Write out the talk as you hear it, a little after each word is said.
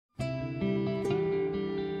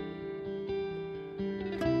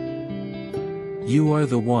You are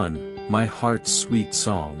the one, my heart's sweet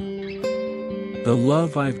song. The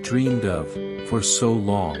love I've dreamed of, for so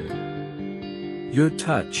long. Your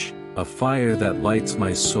touch, a fire that lights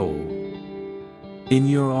my soul. In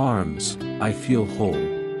your arms, I feel whole.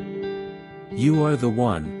 You are the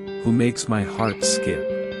one, who makes my heart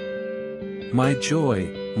skip. My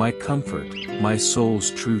joy, my comfort, my soul's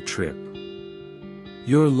true trip.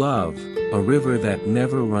 Your love, a river that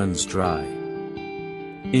never runs dry.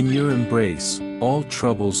 In your embrace, all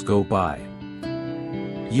troubles go by.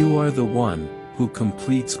 You are the one, who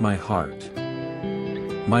completes my heart.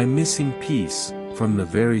 My missing piece, from the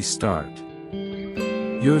very start.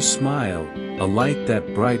 Your smile, a light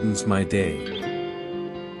that brightens my day.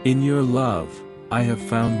 In your love, I have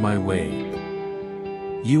found my way.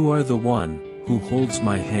 You are the one, who holds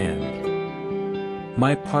my hand.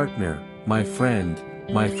 My partner, my friend,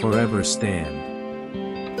 my forever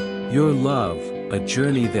stand. Your love, a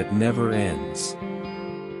journey that never ends.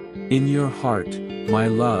 In your heart, my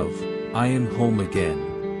love, I am home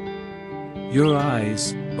again. Your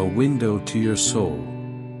eyes, a window to your soul.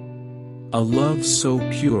 A love so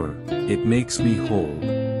pure, it makes me whole.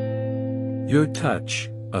 Your touch,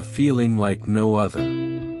 a feeling like no other.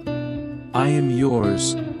 I am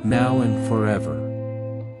yours, now and forever.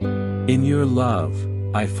 In your love,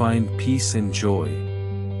 I find peace and joy.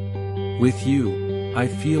 With you, I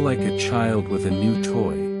feel like a child with a new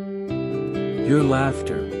toy. Your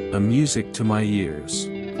laughter, a music to my ears.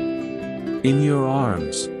 In your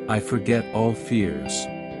arms, I forget all fears.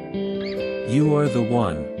 You are the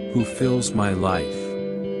one, who fills my life.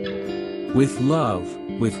 With love,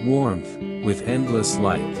 with warmth, with endless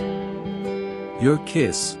light. Your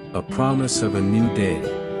kiss, a promise of a new day.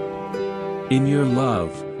 In your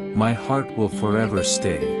love, my heart will forever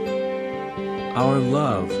stay. Our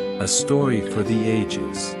love, a story for the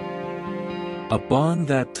ages. A bond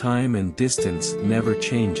that time and distance never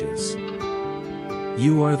changes.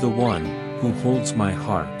 You are the one, who holds my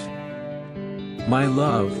heart. My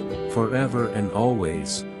love, forever and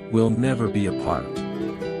always, will never be apart.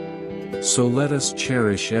 So let us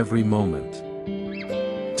cherish every moment.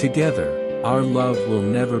 Together, our love will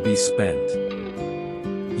never be spent.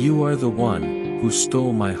 You are the one, who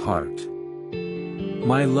stole my heart.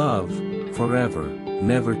 My love, forever,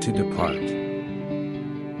 never to depart.